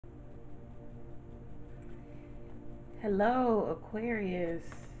Hello, Aquarius.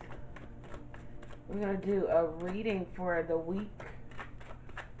 We're going to do a reading for the week.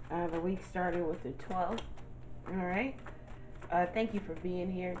 The week starting with the 12th. All right. Thank you for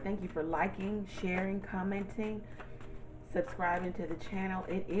being here. Thank you for liking, sharing, commenting, subscribing to the channel.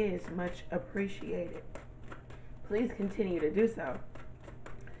 It is much appreciated. Please continue to do so.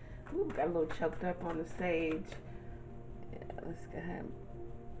 Ooh, got a little choked up on the sage. Yeah, let's go ahead and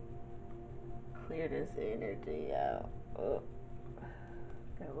clear this energy out. Oh,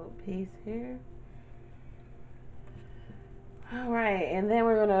 got a little piece here. All right, and then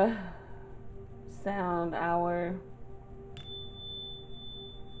we're gonna sound our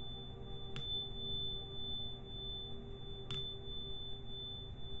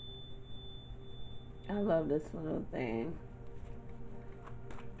I love this little thing.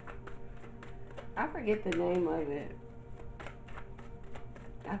 I forget the name of it.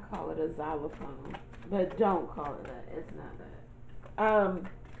 I call it a xylophone, but don't call it that. It's not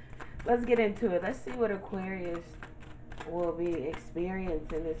that. Let's get into it. Let's see what Aquarius will be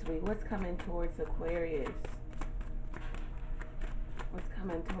experiencing this week. What's coming towards Aquarius? What's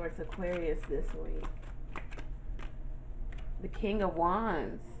coming towards Aquarius this week? The King of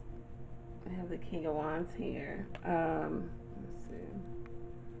Wands. I have the King of Wands here. Let's see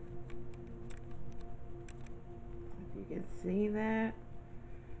if you can see that.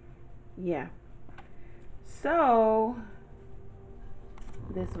 Yeah. So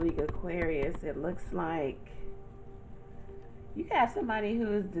this week, Aquarius, it looks like you got somebody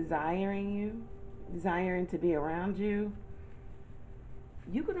who is desiring you, desiring to be around you.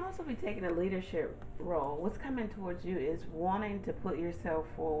 You can also be taking a leadership role. What's coming towards you is wanting to put yourself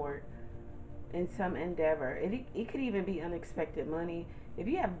forward in some endeavor. It could even be unexpected money. If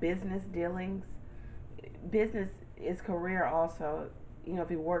you have business dealings, business is career also. You know,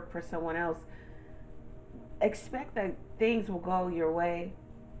 if you work for someone else, expect that things will go your way.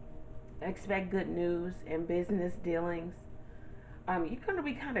 Expect good news in business dealings. You're going to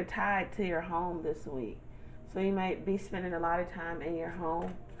be kind of tied to your home this week. So you might be spending a lot of time in your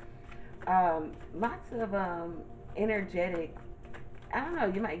home. Lots of energetic, I don't know,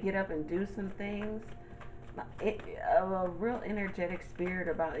 you might get up and do some things. A real energetic spirit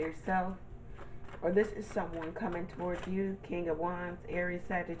about yourself. Or this is someone coming towards you. King of Wands, Aries,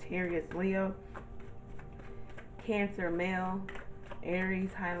 Sagittarius, Leo, Cancer, male,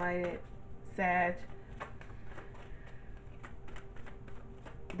 Aries highlighted, Sag.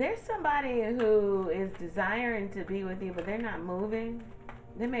 There's somebody who is desiring to be with you, but they're not moving.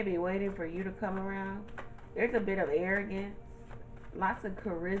 They may be waiting for you to come around. There's a bit of arrogance, lots of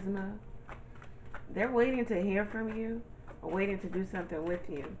charisma. They're waiting to hear from you or waiting to do something with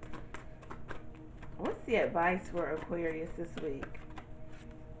you. What's the advice for Aquarius this week?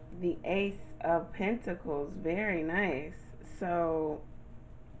 The Ace of Pentacles. Very nice. So,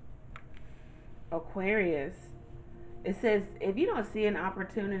 Aquarius, it says, if you don't see an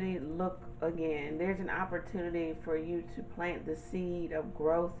opportunity, look again. There's an opportunity for you to plant the seed of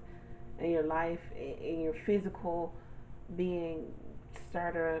growth in your life, in your physical being,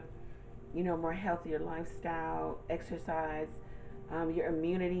 start a, more healthier lifestyle, exercise. Your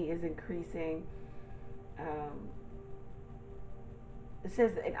immunity is increasing. It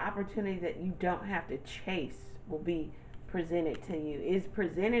says an opportunity that you don't have to chase will be presented to you. It's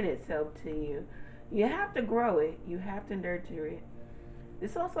presenting itself to you. You have to grow it. You have to nurture it.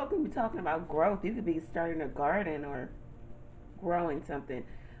 This also could be talking about growth. You could be starting a garden or growing something.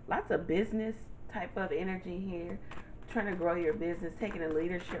 Lots of business type of energy here. Trying to grow your business, taking a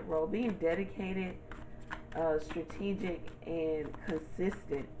leadership role, being dedicated, strategic, and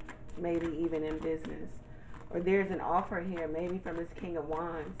consistent, maybe even in business. Or there's an offer here, maybe from this King of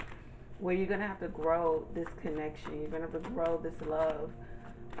Wands, where you're going to have to grow this connection. You're going to have to grow this love.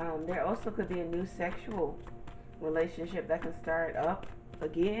 There also could be a new sexual relationship that can start up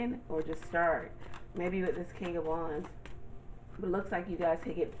again or just start. Maybe with this King of Wands. But it looks like you guys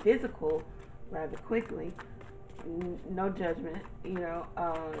can get physical rather quickly. No judgment,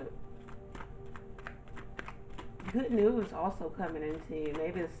 good news also coming into you.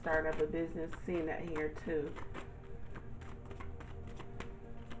 Maybe the start of a business, seeing that here too.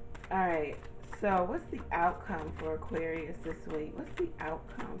 Alright, so what's the outcome for Aquarius this week? What's the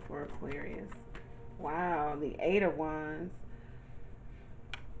outcome for Aquarius? Wow, the Eight of Wands.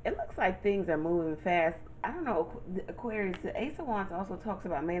 It looks like things are moving fast. I don't know, Aquarius, the Ace of Wands also talks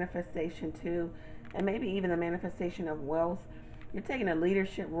about manifestation too, and maybe even the manifestation of wealth. You're taking a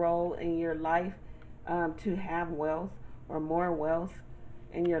leadership role in your life to have wealth or more wealth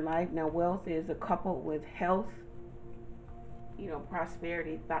in your life. Now, wealth is coupled with health,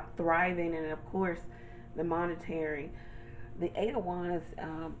 prosperity, thriving, and of course, the monetary. The Eight of Wands,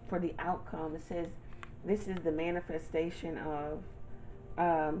 for the outcome, it says this is the manifestation of,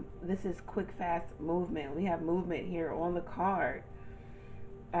 this is quick, fast movement. We have movement here on the card.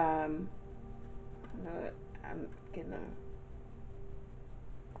 Um, I'm getting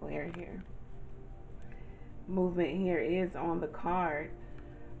a glare here. Movement here is on the card.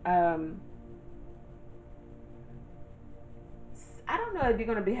 Um, I don't know if you're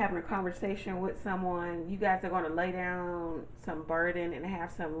going to be having a conversation with someone. You guys are going to lay down some burden and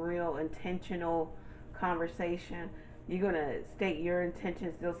have some real intentional conversation. You're going to state your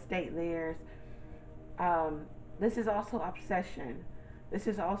intentions, they'll state theirs. Um, this is also obsession. This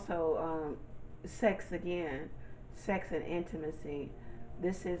is also sex again, sex and intimacy.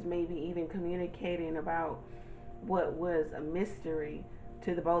 This is maybe even communicating about what was a mystery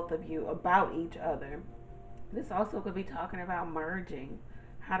to the both of you about each other. This also could be talking about merging.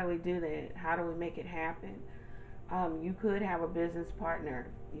 How do we do that? How do we make it happen? You could have a business partner.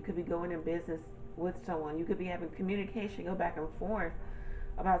 You could be going in business with someone. You could be having communication, go back and forth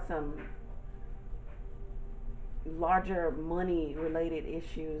about some larger money related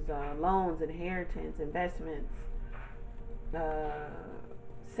issues, loans, inheritance, investments, uh,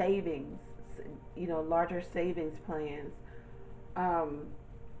 savings, larger savings plans. Um,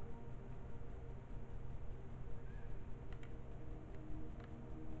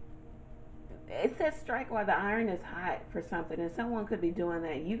 it says strike while the iron is hot for something, and someone could be doing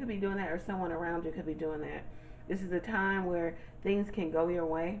that. You could be doing that, or someone around you could be doing that. This is a time where things can go your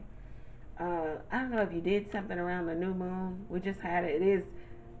way. I don't know if you did something around the new moon. We just had it. It is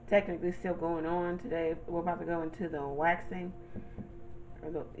technically still going on today. We're about to go into the waxing.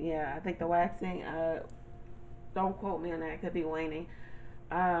 Yeah, I think the waxing. Don't quote me on that. It could be waning.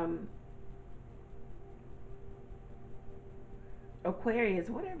 Um, Aquarius,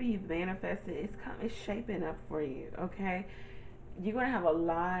 whatever you've manifested, it's shaping up for you. Okay, you're gonna have a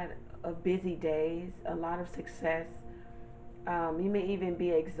lot of busy days, a lot of success. You may even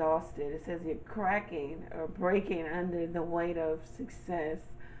be exhausted. It says you're cracking or breaking under the weight of success.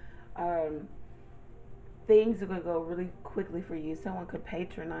 Um, Things are going to go really quickly for you. Someone could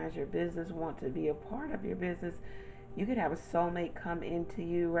patronize your business, want to be a part of your business. You could have a soulmate come into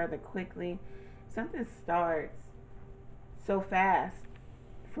you rather quickly. Something starts so fast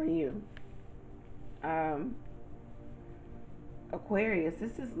for you. Um, Aquarius,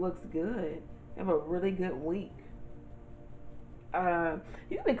 this just looks good. You have a really good week. Uh,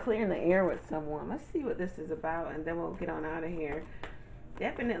 you could be clearing the air with someone. Let's see what this is about, and then we'll get on out of here.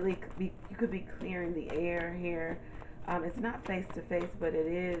 Definitely, you could be clearing the air here. It's not face to face, but it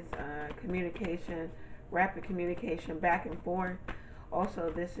is communication, rapid communication back and forth.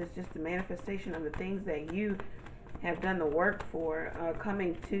 Also, this is just a manifestation of the things that you have done the work for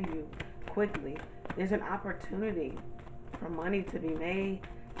coming to you quickly. There's an opportunity for money to be made.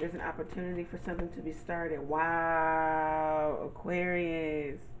 There's an opportunity for something to be started. Wow,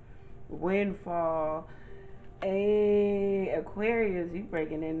 Aquarius, windfall. Hey, Aquarius, you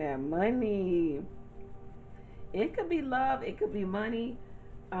breaking in that money. It could be love, it could be money.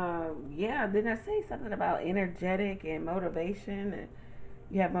 Yeah, didn't I say something about energetic and motivation?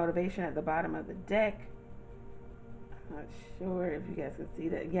 You have motivation at the bottom of the deck. I'm not sure if you guys can see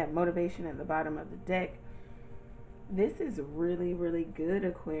that. Yeah, motivation at the bottom of the deck. This is really, really good,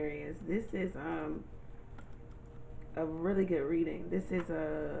 Aquarius. This is a really good reading. This is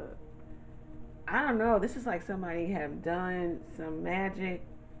I don't know. This is like somebody have done some magic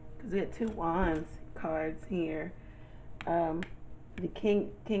because we had two wands cards here. Um, the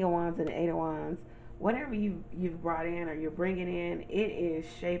King of Wands and the Eight of Wands. Whatever you've brought in or you're bringing in, it is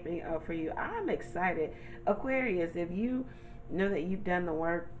shaping up for you. I'm excited, Aquarius. If you know that you've done the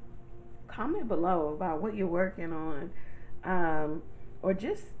work, comment below about what you're working on, or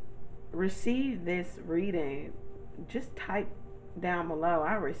just receive this reading. Just type down below.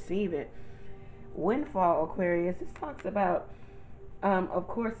 I receive it. Windfall, Aquarius. This talks about, of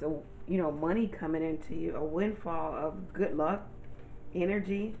course, money coming into you. A windfall of good luck,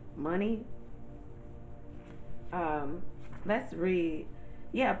 energy, money. Um, let's read.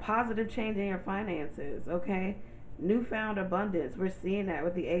 Yeah, positive change in your finances. Okay, newfound abundance. We're seeing that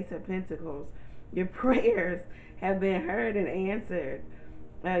with the Ace of Pentacles. Your prayers have been heard and answered.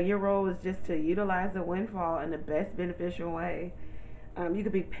 Your role is just to utilize the windfall in the best beneficial way. You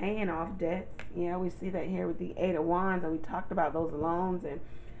could be paying off debts. Yeah, we see that here with the Eight of Wands, and we talked about those loans and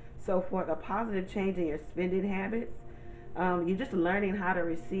so forth. A positive change in your spending habits. You're just learning how to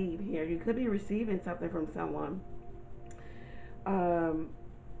receive here. You could be receiving something from someone. Um,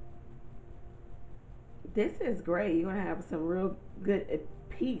 this is great. You're going to have some real good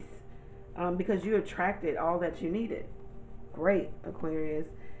peace because you attracted all that you needed. Great, Aquarius.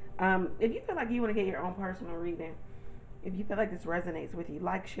 If you feel like you want to get your own personal reading, if you feel like this resonates with you,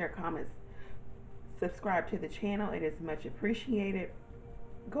 like, share, comments, subscribe to the channel. It is much appreciated.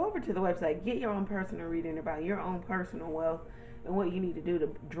 Go over to the website, get your own personal reading about your own personal wealth and what you need to do to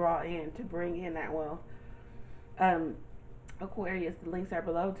draw in, to bring in that wealth. Um, Aquarius, the links are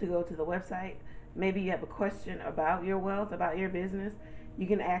below to go to the website. Maybe you have a question about your wealth, about your business. You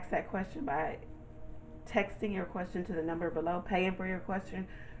can ask that question by texting your question to the number below, paying for your question,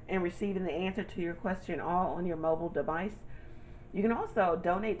 and receiving the answer to your question all on your mobile device. You can also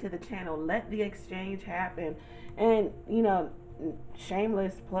donate to the channel, let the exchange happen. And,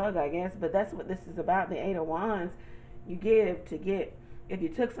 shameless plug, I guess, but that's what this is about. The Eight of Wands, you give to get. If you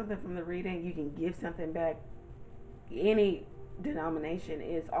took something from the reading, you can give something back. Any denomination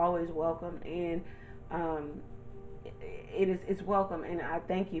is always welcome, and um, it's welcome, and I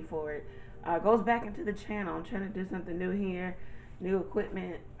thank you for it. Goes back into the channel. I'm trying to do something new here, new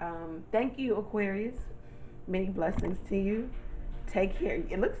equipment. Thank you, Aquarius. Many blessings to you. Take care.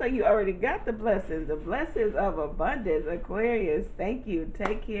 It looks like you already got the blessings of abundance, Aquarius. Thank you.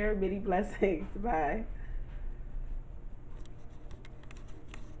 Take care. Many blessings. Bye.